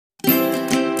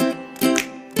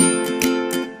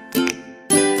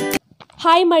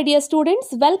Hi my dear students,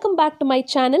 welcome back to my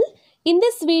channel. In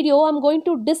this video, I am going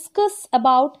to discuss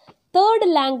about third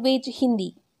language Hindi.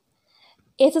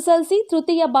 SSLC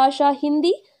ತೃತೀಯ ಭಾಷಾ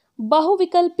ಹಿಂದಿ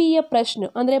ಬಹುವಿಕಲ್ಪೀಯ ಪ್ರಶ್ನೆ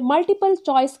ಅಂದರೆ multiple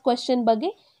choice question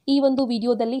ಬಗ್ಗೆ ಈ ಒಂದು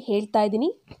ವಿಡಿಯೋದಲ್ಲಿ ಹೇಳ್ತಾ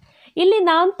ಇದ್ದೀನಿ. ಇಲ್ಲಿ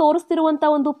ನಾನು ತೋರಿಸ್ತಿರುವಂಥ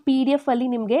ಒಂದು PDF ಅಲ್ಲಿ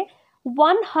ನಿಮಗೆ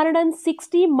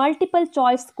 160 ಮಲ್ಟಿಪಲ್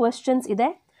ಚಾಯ್ಸ್ ಕ್ವೆಶ್ಚನ್ಸ್ ಇದೆ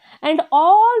and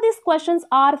all these questions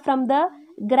are from the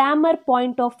grammar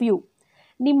point of view.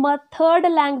 ನಿಮ್ಮ third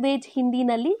language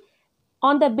ಹಿಂದಿನಲ್ಲಿ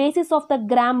on the basis of the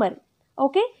grammar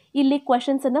okay ಇಲ್ಲಿ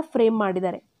ಕ್ವೆಶನ್ಸನ್ನು ಫ್ರೇಮ್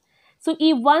ಮಾಡಿದ್ದಾರೆ. ಸೊ ಈ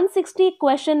 160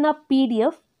 ಕ್ವೆಶನ್ನ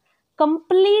PDF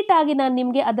ಕಂಪ್ಲೀಟ್ ಆಗಿ ನಾನು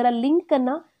ನಿಮಗೆ ಅದರ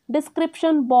ಲಿಂಕನ್ನು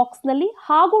ಡಿಸ್ಕ್ರಿಪ್ಷನ್ ಬಾಕ್ಸ್ನಲ್ಲಿ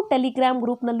ಹಾಗೂ ಟೆಲಿಗ್ರಾಮ್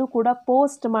ಗ್ರೂಪ್ನಲ್ಲೂ ಕೂಡ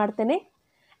ಪೋಸ್ಟ್ ಮಾಡ್ತೇನೆ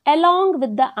along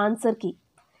with the answer key.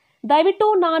 ದಯವಿಟ್ಟು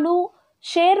ನಾನು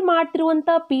ಶೇರ್ ಮಾಡ್ತಿರುವಂಥ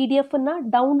PDF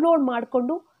ಡೌನ್ಲೋಡ್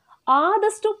ಮಾಡಿಕೊಂಡು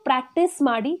ಆದಷ್ಟು ಪ್ರಾಕ್ಟೀಸ್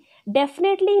ಮಾಡಿ.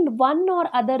 Definitely in one R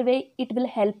other way it will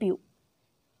help you.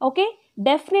 Okay,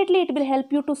 definitely it will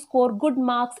help you to score good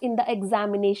marks in the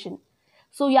examination.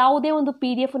 So ಯಾವುದೇ ಒಂದು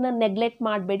PDF neglect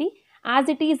ಮಾಡಬೇಡಿ, as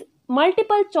it is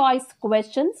multiple choice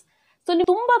questions. So ನೀವು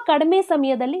ತುಂಬ ಕಡಿಮೆ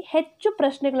ಸಮಯದಲ್ಲಿ ಹೆಚ್ಚು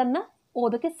ಪ್ರಶ್ನೆಗಳನ್ನು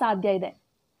ಓದೋಕ್ಕೆ ಸಾಧ್ಯ ಇದೆ.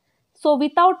 So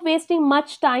without wasting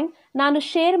much time ನಾನು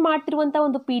ಶೇರ್ ಮಾಡ್ತಿರುವಂಥ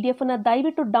ಒಂದು PDF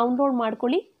ದಯವಿಟ್ಟು ಡೌನ್ಲೋಡ್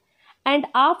ಮಾಡ್ಕೊಳ್ಳಿ. And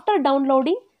after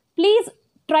downloading please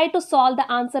try to solve the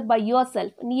answer by your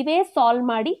self. ನೀವೇ ಸಾಲ್ವ್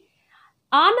ಮಾಡಿ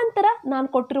ಆನಂತರ ನಾನು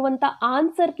ಕೊಟ್ಟಿರುವಂಥ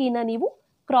ಆನ್ಸರ್ ಕೀನ ನೀವು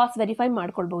ಕ್ರಾಸ್ ವೆರಿಫೈ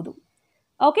ಮಾಡ್ಕೊಳ್ಬೋದು.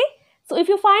 Okay, so if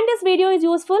you find this video is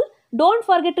useful, don't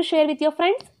forget to share with your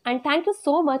friends and thank you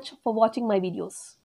so much for watching my videos.